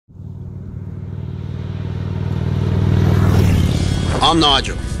I'm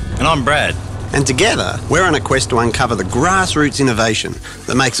Nigel. And I'm Brad. And together, we're on a quest to uncover the grassroots innovation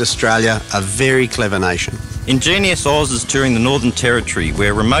that makes Australia a very clever nation. Ingenious Oz is touring the Northern Territory,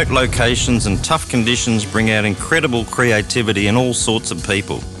 where remote locations and tough conditions bring out incredible creativity in all sorts of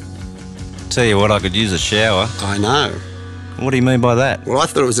people. Tell you what, I could use a shower. I know. What do you mean by that? Well, I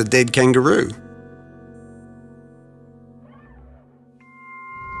thought it was a dead kangaroo.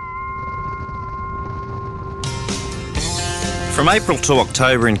 From April to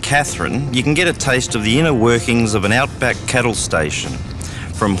October in Katherine, you can get a taste of the inner workings of an Outback cattle station,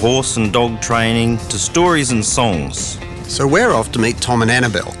 from horse and dog training to stories and songs. So we're off to meet Tom and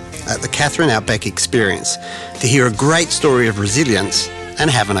Annabelle at the Katherine Outback Experience to hear a great story of resilience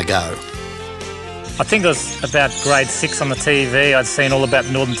and having a go. I think it was about grade 6 on the TV. I'd seen all about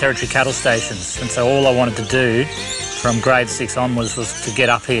the Northern Territory cattle stations, and so all I wanted to do from grade 6 onwards was to get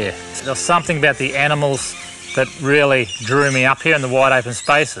up here. So there was something about the animals that really drew me up here in the wide open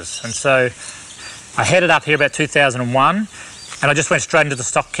spaces. And so I headed up here about 2001, and I just went straight into the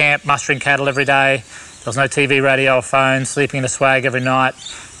stock camp, mustering cattle every day. There was no TV, radio or phone, sleeping in the swag every night.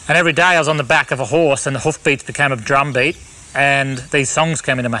 And every day I was on the back of a horse and the hoofbeats became a drum beat, and these songs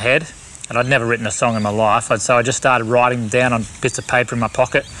came into my head. And I'd never written a song in my life, so I just started writing them down on bits of paper in my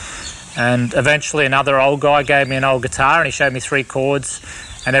pocket. And eventually another old guy gave me an old guitar and he showed me 3 chords.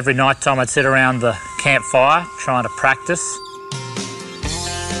 And every night time I'd sit around the campfire trying to practice.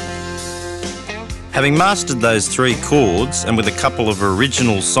 Having mastered those 3 chords and with a couple of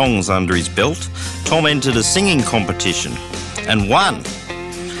original songs under his belt, Tom entered a singing competition and won.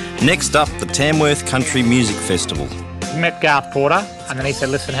 Next up, the Tamworth Country Music Festival. Met Garth Porter, and then he said,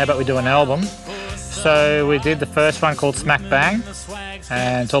 listen, how about we do an album? So we did the first one called Smack Bang,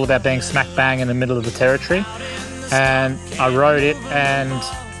 and it's all about being smack bang in the middle of the territory. And I wrote it, and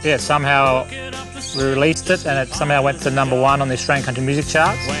yeah, somehow we released it, and it somehow went to #1 on the Australian country music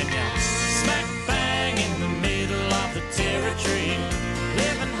charts.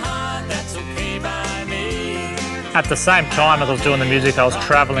 At the same time as I was doing the music, I was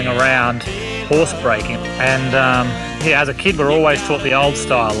travelling around horse breaking, and yeah, as a kid we were always taught the old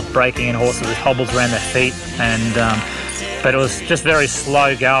style of breaking in horses with hobbles around their feet, and but it was just very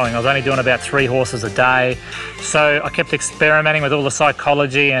slow going. I was only doing about 3 horses a day, so I kept experimenting with all the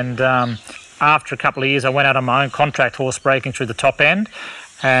psychology, and after a couple of years I went out on my own contract horse breaking through the top end,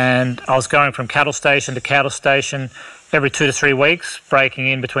 and I was going from cattle station to cattle station every 2 to 3 weeks, breaking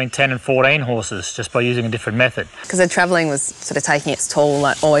in between 10 and 14 horses just by using a different method. Because the travelling was sort of taking its toll,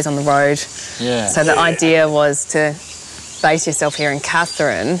 like always on the road. Yeah. So the idea was to base yourself here in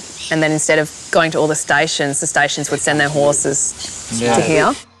Katherine, and then instead of going to all the stations would send their horses to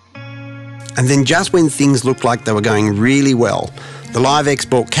here. And then just when things looked like they were going really well, the live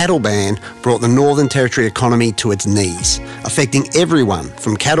export cattle ban brought the Northern Territory economy to its knees, affecting everyone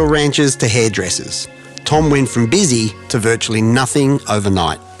from cattle ranchers to hairdressers. Tom went from busy to virtually nothing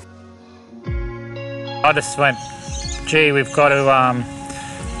overnight. I just went, gee, we've got to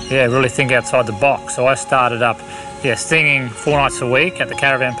really think outside the box. So I started up singing 4 nights a week at the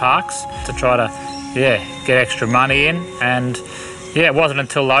caravan parks to try to get extra money in. And it wasn't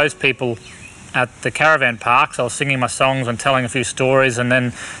until those people at the caravan parks, I was singing my songs and telling a few stories, and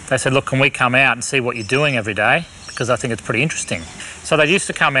then they said, look, can we come out and see what you're doing every day? Because I think it's pretty interesting. So they used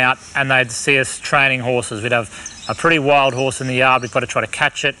to come out and they'd see us training horses. We'd have a pretty wild horse in the yard. We've got to try to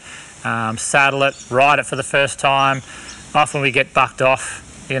catch it, saddle it, ride it for the first time. Often we get bucked off,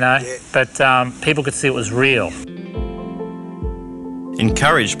 but people could see it was real.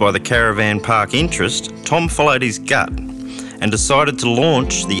 Encouraged by the caravan park interest, Tom followed his gut and decided to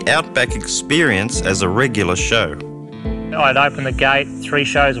launch the Outback Experience as a regular show. I'd open the gate 3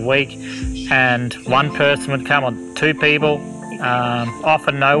 shows a week, and 1 person would come, or 2 people,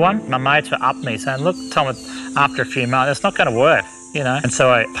 often no one. My mates were up me saying, look, Tom, after a few months, it's not going to work, And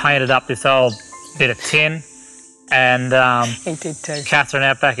so I painted up this old bit of tin, and He did too. Katherine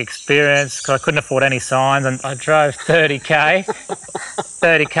Outback Experience, because I couldn't afford any signs, and I drove 30k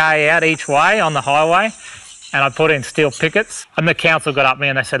out each way on the highway, and I put in steel pickets, and the council got up me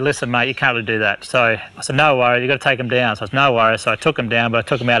and they said, listen, mate, you can't really do that. So I said, no worries, you've got to take them down. So I said, no worries. So I took them down, but I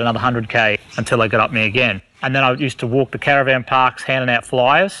took them out another 100k until they got up me again. And then I used to walk the caravan parks handing out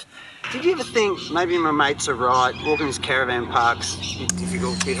flyers. Did you ever think, maybe my mates are right, walking these caravan parks, a bit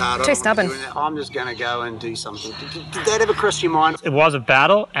difficult, a bit hard? Too stubborn. I'm just going to go and do something. Did that ever cross your mind? It was a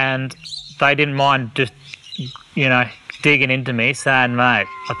battle, and they didn't mind just, digging into me, saying, mate,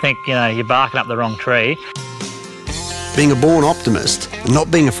 I think, you're barking up the wrong tree. Being a born optimist and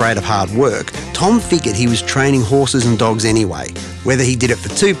not being afraid of hard work, Tom figured he was training horses and dogs anyway, whether he did it for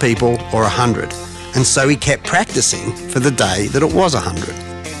 2 people or 100. And so he kept practicing for the day that it was 100.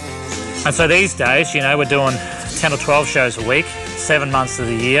 And so these days, you know, we're doing 10 or 12 shows a week, 7 months of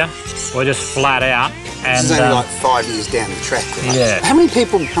the year. We're just flat out. And, this is only like 5 years down the track, right? Yeah. How many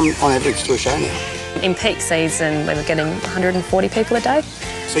people come on average to a show now? In peak season, we were getting 140 people a day.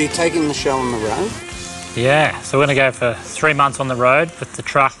 So you're taking the show on the road? Yeah, so we're going to go for 3 months on the road with the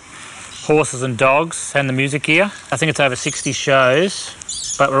truck, horses and dogs and the music gear. I think it's over 60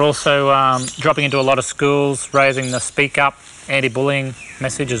 shows, but we're also dropping into a lot of schools, raising the speak up, anti-bullying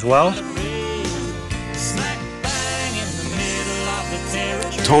message as well.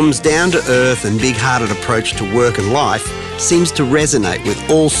 Tom's down-to-earth and big-hearted approach to work and life seems to resonate with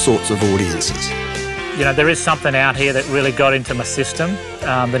all sorts of audiences. You know, there is something out here that really got into my system,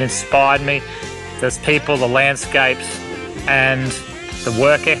 that inspired me. There's people, the landscapes and the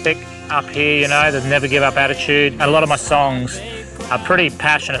work ethic up here, you know, the never give up attitude. And a lot of my songs are pretty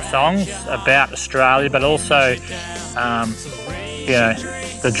passionate songs about Australia, but also, you know,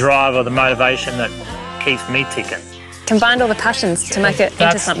 the drive or the motivation that keeps me ticking. Combined all the passions to make it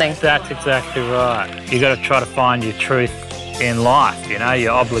into something. That's exactly right. You've got to try to find your truth in life, you know,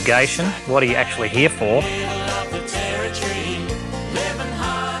 your obligation. What are you actually here for?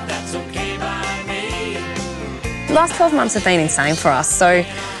 The last 12 months have been insane for us. So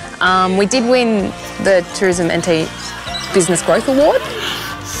we did win the Tourism NT Business Growth Award.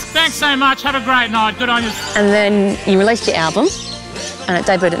 Thanks so much. Have a great night. Good on you. And then you released your album, and it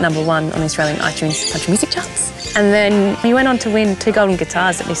debuted at #1 on the Australian iTunes Country Music Charts. And then you went on to win 2 golden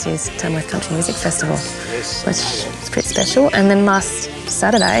guitars at this year's Tamworth Country Music Festival, which is pretty special. And then last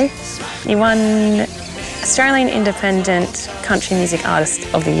Saturday, you won Australian Independent Country Music Artist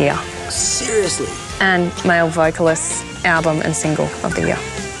of the Year. Seriously? And Male Vocalist Album and Single of the Year.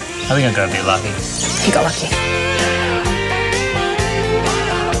 I think I got a bit lucky. You got lucky.